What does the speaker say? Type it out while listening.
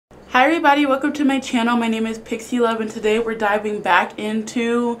Hi everybody, welcome to my channel. My name is Pixie Love and today we're diving back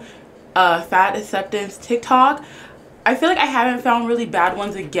into fat acceptance TikTok. I feel like I haven't found really bad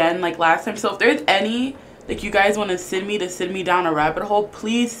ones again like last time. So if there's any like you guys want to send me down a rabbit hole,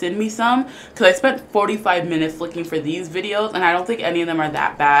 please send me some, because I spent 45 minutes looking for these videos and I don't think any of them are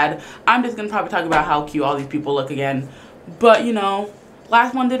that bad. I'm just gonna probably talk about how cute all these people look again, but you know,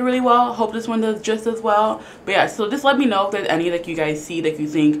 last one did really well. Hope this one does just as well. But yeah, so just let me know if there's any that you guys see that you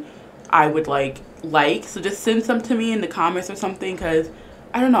think I would like. So just send some to me in the comments or something, because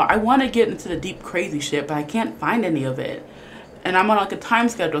I don't know, I want to get into the deep crazy shit, but I can't find any of it. And I'm on like a time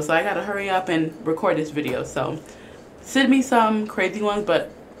schedule, so I gotta hurry up and record this video. So send me some crazy ones, but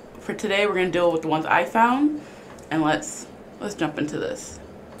for today we're gonna deal with the ones I found, and let's jump into this.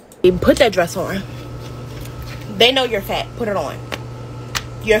 Put that dress on. They know you're fat. Put it on.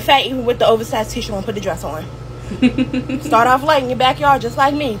 You're fat even with the oversized t-shirt on. Put the dress on. Start off light in your backyard just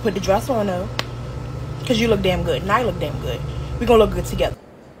like me. Put the dress on though, because you look damn good and I look damn good. We're gonna look good together.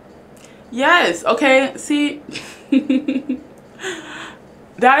 Yes, okay, see.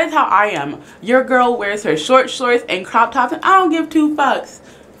 That is how I am. Your girl wears her short shorts and crop tops and I don't give two fucks.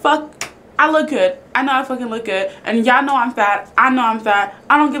 Fuck, I look good. I know I fucking look good. And y'all know I'm fat. I know I'm fat.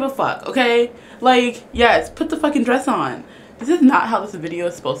 I don't give a fuck, okay? Like, yes, put the fucking dress on. This is not how this video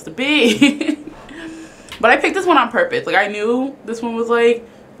is supposed to be. But I picked this one on purpose. Like, I knew this one was like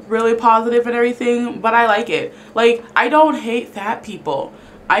really positive and everything, but I like it. Like, I don't hate fat people.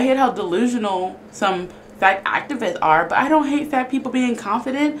 I hate how delusional some fat activists are, but I don't hate fat people being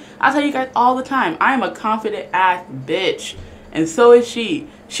confident. I tell you guys all the time, I am a confident ass bitch, and so is she.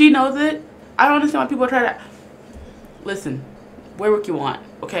 She knows it. I don't understand why people try to listen. Wear what you want,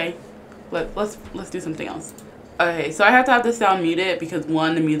 okay? Let's do something else. Okay, so I have to have the sound muted because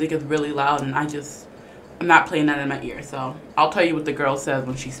one, the music is really loud and I'm not playing that in my ear. So I'll tell you what the girl says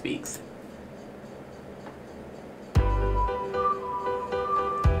when she speaks.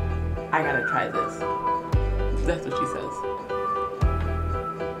 I gotta try this. That's what she says.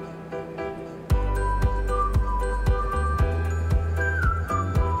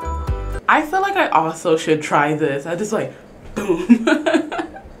 I feel like I also should try this. I just like, boom.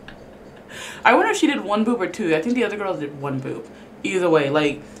 I wonder if she did one boob or two. I think the other girls did one boob. Either way,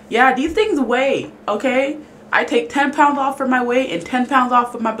 like, yeah, these things weigh, okay? I take 10 pounds off for my weight and 10 pounds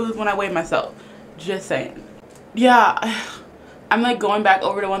off for my boobs when I weigh myself. Just saying. Yeah, I'm like going back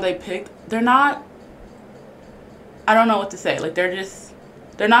over the ones I picked. They're not, I don't know what to say. Like,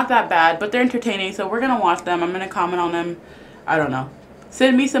 they're not that bad, but they're entertaining. So we're going to watch them. I'm going to comment on them. I don't know.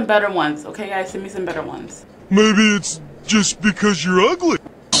 Send me some better ones. Okay, guys, send me some better ones. Maybe it's just because you're ugly.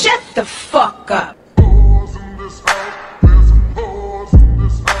 Shut the fuck up.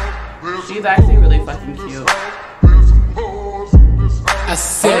 She's actually really fucking cute. I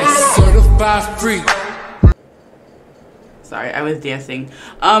said certified freak. Sorry, I was dancing.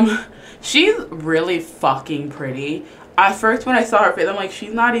 She's really fucking pretty. At first when I saw her face, I'm like,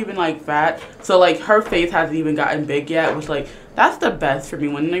 she's not even like fat. So like her face hasn't even gotten big yet, which like, that's the best for me.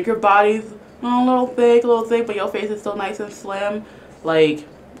 When like your body's a little thick, but your face is still nice and slim. Like,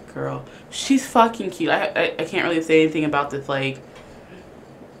 girl, she's fucking cute. I can't really say anything about this, like.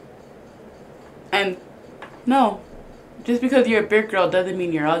 And no, just because you're a big girl doesn't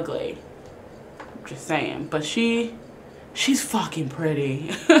mean you're ugly. Just saying. But she's fucking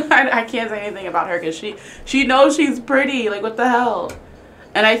pretty. I can't say anything about her because she knows she's pretty. Like, what the hell?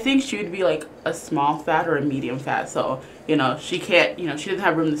 And I think she would be like a small fat or a medium fat. So, you know, she can't, you know, she doesn't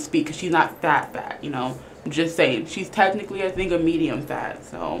have room to speak because she's not fat, you know. I'm just saying. She's technically, I think, a medium fat.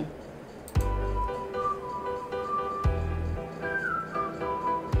 So.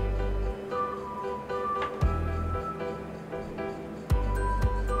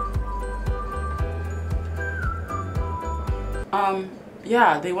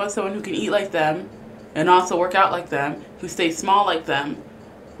 Yeah, they want someone who can eat like them and also work out like them, who stays small like them.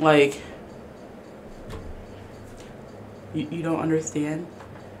 Like, you don't understand?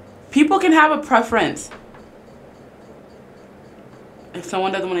 People can have a preference. If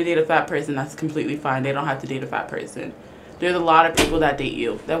someone doesn't want to date a fat person, that's completely fine. They don't have to date a fat person. There's a lot of people that date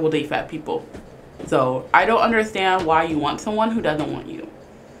you, that will date fat people. So, I don't understand why you want someone who doesn't want you.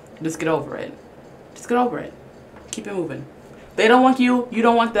 Just get over it. Just get over it. Keep it moving. They don't want you, you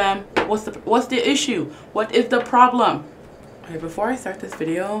don't want them. What's the issue? What is the problem? Okay, before I start this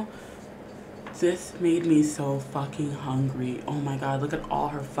video, this made me so fucking hungry. Oh my god, look at all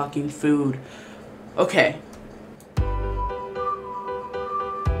her fucking food. Okay.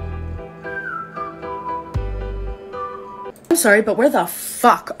 I'm sorry, but where the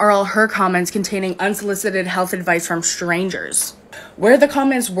fuck are all her comments containing unsolicited health advice from strangers? Where are the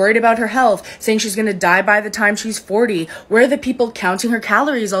comments worried about her health, saying she's gonna die by the time she's 40? Where are the people counting her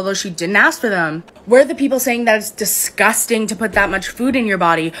calories although she didn't ask for them? Where are the people saying that it's disgusting to put that much food in your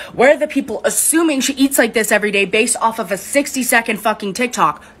body? Where are the people assuming she eats like this every day based off of a 60-second fucking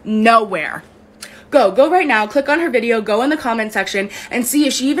TikTok? Nowhere. Go right now, click on her video, go in the comment section, and see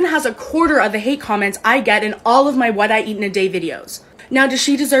if she even has a quarter of the hate comments I get in all of my What I Eat in a Day videos. Now, does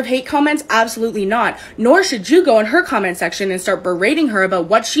she deserve hate comments? Absolutely not. Nor should you go in her comment section and start berating her about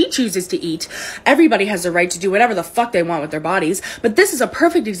what she chooses to eat. Everybody has the right to do whatever the fuck they want with their bodies, but this is a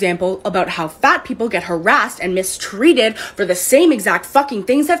perfect example about how fat people get harassed and mistreated for the same exact fucking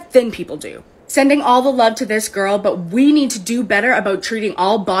things that thin people do. Sending all the love to this girl, but we need to do better about treating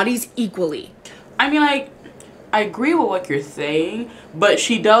all bodies equally. I mean, like, I agree with what you're saying, but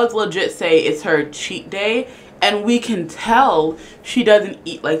she does legit say it's her cheat day, and we can tell she doesn't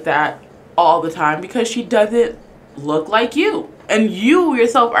eat like that all the time because she doesn't look like you. And you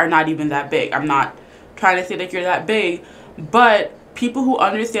yourself are not even that big. I'm not trying to say that you're that big, but people who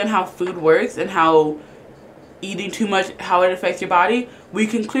understand how food works and how eating too much, how it affects your body, we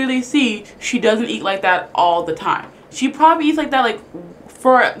can clearly see she doesn't eat like that all the time. She probably eats like that, like,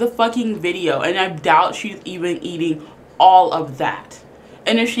 for the fucking video, and I doubt she's even eating all of that.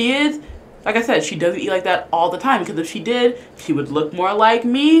 And if she is, like I said, she doesn't eat like that all the time, because if she did, she would look more like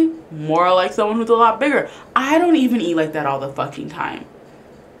me, more like someone who's a lot bigger. I don't even eat like that all the fucking time.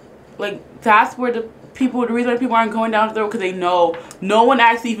 Like, that's where the reason why people aren't going down to the road, because they know no one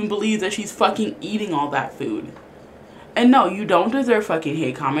actually even believes that she's fucking eating all that food. And no, you don't deserve fucking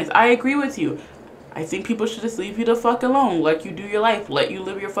hate comments. I agree with you. I think people should just leave you the fuck alone. Let you do your life. Let you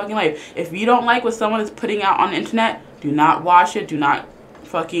live your fucking life. If you don't like what someone is putting out on the internet, do not watch it. Do not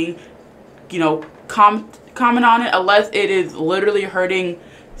fucking, you know, comment on it unless it is literally hurting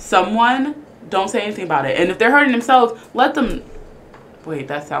someone. Don't say anything about it. And if they're hurting themselves, let them... Wait,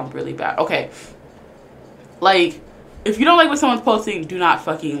 that sounds really bad. Okay. Like, if you don't like what someone's posting, do not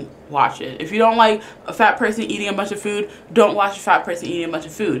fucking watch it. If you don't like a fat person eating a bunch of food, don't watch a fat person eating a bunch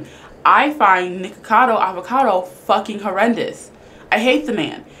of food. I find Nikocado Avocado fucking horrendous. I hate the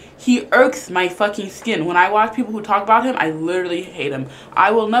man. He irks my fucking skin. When I watch people who talk about him, I literally hate him. I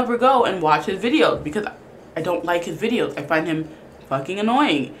will never go and watch his videos because I don't like his videos. I find him fucking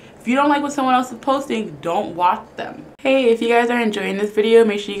annoying. If you don't like what someone else is posting, don't watch them. Hey, if you guys are enjoying this video,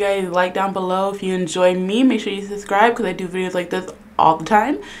 make sure you guys like down below. If you enjoy me, make sure you subscribe because I do videos like this all the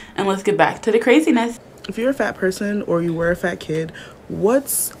time. And let's get back to the craziness. If you're a fat person or you were a fat kid,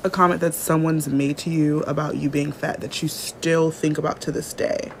 what's a comment that someone's made to you about you being fat that you still think about to this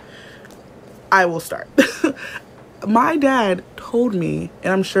day? I will start. My dad told me,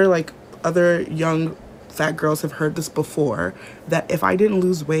 and I'm sure like other young fat girls have heard this before, that if I didn't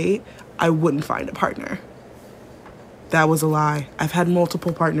lose weight, I wouldn't find a partner. That was a lie. I've had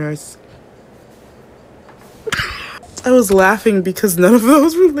multiple partners. I was laughing because none of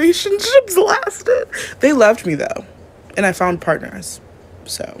those relationships lasted. They loved me though, and I found partners.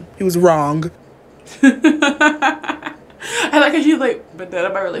 So he was wrong. I like how she's like, but none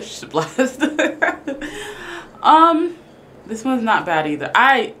of my relationship lasted. This one's not bad either.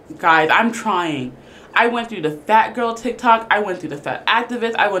 Guys, I'm trying. I went through the fat girl TikTok. I went through the fat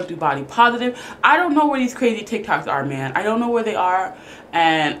activist. I went through body positive. I don't know where these crazy TikToks are, man. I don't know where they are,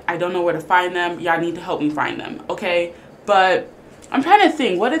 and I don't know where to find them. Y'all need to help me find them, okay? But I'm trying to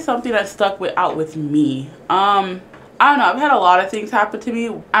think. What is something that stuck out with me? I don't know. I've had a lot of things happen to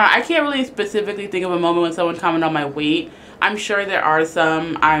me. I can't really specifically think of a moment when someone commented on my weight. I'm sure there are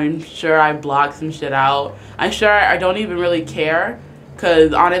some. I'm sure I blocked some shit out. I'm sure I don't even really care.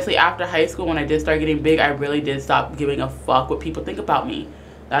 Because honestly, after high school, when I did start getting big, I really did stop giving a fuck what people think about me.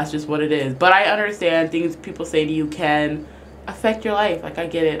 That's just what it is. But I understand things people say to you can affect your life. Like, I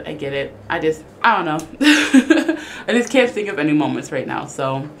get it. I get it. I don't know. I just can't think of any moments right now.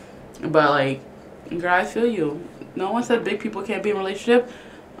 So, but like, girl, I feel you. No one said big people can't be in a relationship.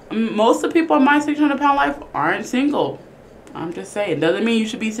 Most of the people in my 600-pound life aren't single. I'm just saying. Doesn't mean you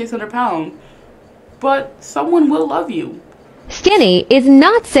should be 600 pounds. But someone will love you. Skinny is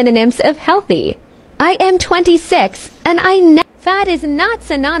not synonyms of healthy. I am 26 and fat is not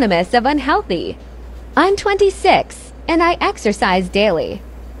synonymous of unhealthy. I'm 26 and I exercise daily.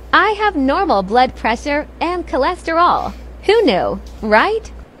 I have normal blood pressure and cholesterol. Who knew,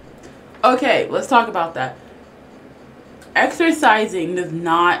 right? Okay, let's talk about that. Exercising does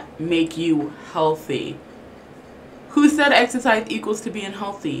not make you healthy. Who said exercise equals to being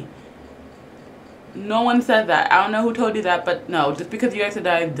healthy? No one said that. I don't know who told you that, but no, just because you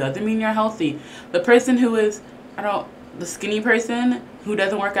exercise doesn't mean you're healthy. The person who is, the skinny person who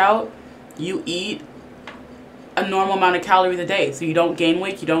doesn't work out, you eat a normal amount of calories a day. So you don't gain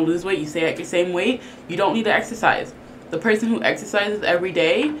weight, you don't lose weight, you stay at your same weight, you don't need to exercise. The person who exercises every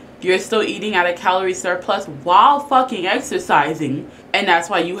day, you're still eating at a calorie surplus while fucking exercising, and that's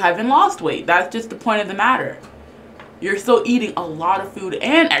why you haven't lost weight. That's just the point of the matter. You're still eating a lot of food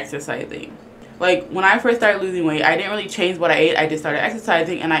and exercising. Like, when I first started losing weight, I didn't really change what I ate. I just started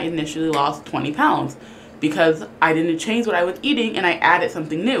exercising, and I initially lost 20 pounds because I didn't change what I was eating and I added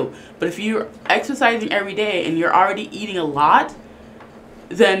something new. But if you're exercising every day and you're already eating a lot,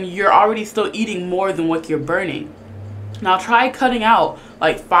 then you're already still eating more than what you're burning. Now try cutting out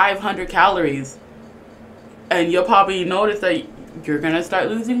like 500 calories and you'll probably notice that you're gonna start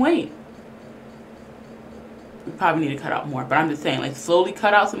losing weight. You probably need to cut out more, but I'm just saying, like, slowly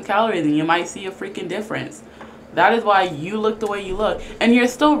cut out some calories and you might see a freaking difference. That is why you look the way you look. And you're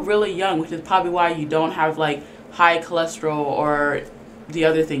still really young, which is probably why you don't have like high cholesterol or the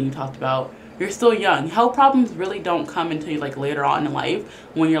other thing you talked about. You're still young. Health problems really don't come until like later on in life,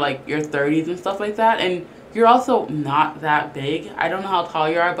 when you're like your 30s and stuff like that. And you're also not that big. I don't know how tall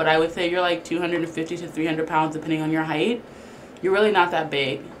you are, but I would say you're like 250 to 300 pounds depending on your height. You're really not that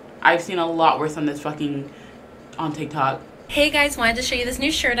big. I've seen a lot worse on this fucking, on TikTok. Hey guys, wanted to show you this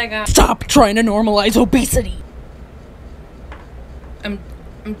new shirt I got. Stop trying to normalize obesity.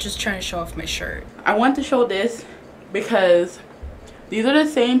 I'm just trying to show off my shirt. I want to show this because these are the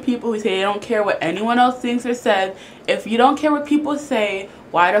same people who say they don't care what anyone else thinks or says. If you don't care what people say,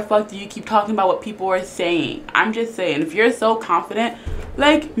 why the fuck do you keep talking about what people are saying? I'm just saying, if you're so confident,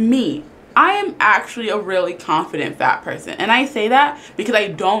 like me, I am actually a really confident fat person. And I say that because I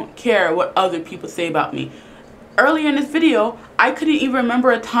don't care what other people say about me. Earlier in this video, I couldn't even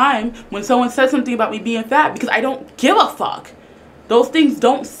remember a time when someone said something about me being fat because I don't give a fuck. Those things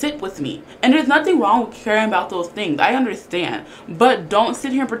don't sit with me. And there's nothing wrong with caring about those things. I understand. But don't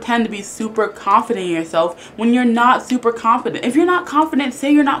sit here and pretend to be super confident in yourself when you're not super confident. If you're not confident,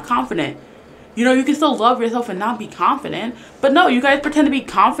 say you're not confident. You know, you can still love yourself and not be confident. But no, you guys pretend to be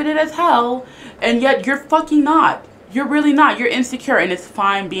confident as hell, and yet you're fucking not. You're really not. You're insecure, and it's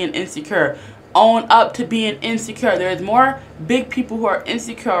fine being insecure. Own up to being insecure. There's more big people who are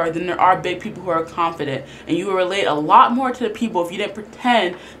insecure than there are big people who are confident. And you will relate a lot more to the people if you didn't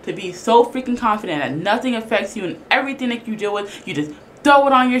pretend to be so freaking confident that nothing affects you and everything that you deal with, you just throw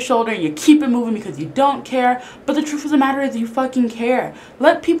it on your shoulder and you keep it moving because you don't care. But the truth of the matter is you fucking care.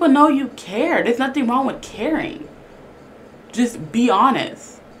 Let people know you care. There's nothing wrong with caring. Just be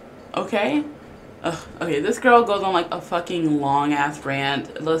honest. Okay? Okay, this girl goes on like a fucking long ass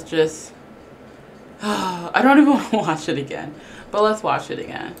rant. Let's just... I don't even want to watch it again, but let's watch it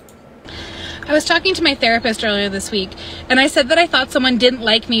again. I was talking to my therapist earlier this week, and I said that I thought someone didn't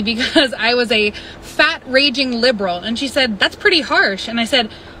like me because I was a fat raging liberal, and she said, that's pretty harsh. And I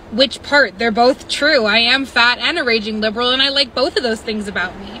said, which part? They're both true. I am fat and a raging liberal, and I like both of those things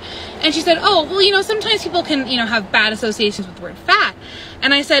about me. And she said, oh, well, you know, sometimes people can, you know, have bad associations with the word fat.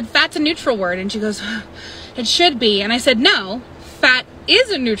 And I said, fat's a neutral word. And she goes, it should be. And I said, no, fat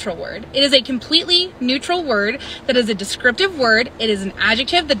is a neutral word. It is a completely neutral word that is a descriptive word. It is an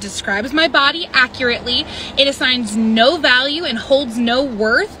adjective that describes my body accurately. It assigns no value and holds no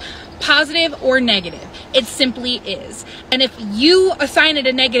worth, positive or negative. It simply is. And if you assign it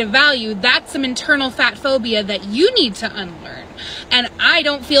a negative value, that's some internal fat phobia that you need to unlearn. And I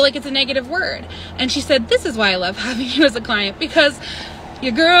don't feel like it's a negative word. And she said, this is why I love having you as a client, because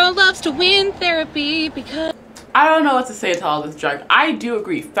your girl loves to win therapy because... I don't know what to say to all this junk. I do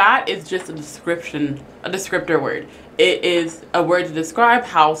agree. Fat is just a descriptor word. It is a word to describe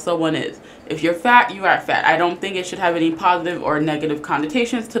how someone is. If you're fat, you are fat. I don't think it should have any positive or negative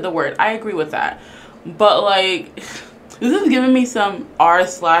connotations to the word. I agree with that. But like, this is giving me some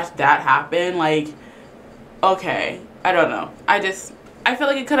r/that happened. Like, okay, I don't know. I feel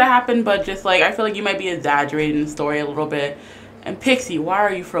like it could have happened, but just like, I feel like you might be exaggerating the story a little bit. And Pixie, why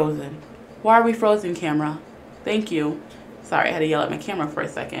are you frozen? Why are we frozen, camera? Thank you. Sorry, I had to yell at my camera for a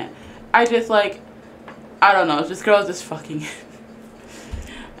second. I just like, I don't know. This girl's just fucking...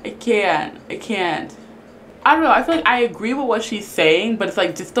 I can't. I don't know. I feel like I agree with what she's saying, but it's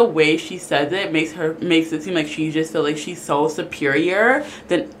like just the way she says it makes it seem like she just feels like she's so superior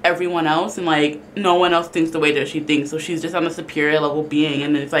than everyone else, and like no one else thinks the way that she thinks. So she's just on a superior level being,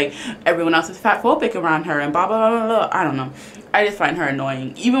 and it's like everyone else is fat phobic around her and blah blah blah blah. I don't know. I just find her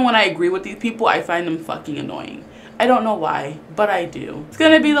annoying. Even when I agree with these people, I find them fucking annoying. I don't know why, but I do. It's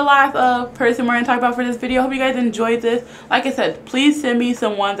gonna be the last person we're gonna talk about for this video. Hope you guys enjoyed this. Like I said, please send me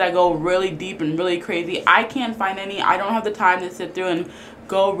some ones that go really deep and really crazy. I can't find any. I don't have the time to sit through and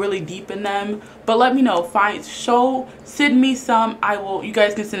go really deep in them, but let me know. Send me some. You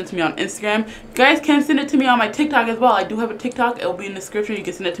guys can send it to me on Instagram. You guys can send it to me on my TikTok as well. I do have a TikTok. It will be in the description. You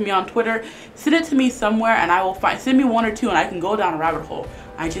can send it to me on Twitter. Send it to me somewhere, and I will send me 1 or 2, and I can go down a rabbit hole.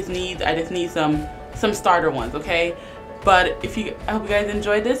 I just need some starter ones, okay? But I hope you guys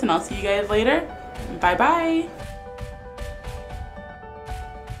enjoyed this, and I'll see you guys later. Bye bye.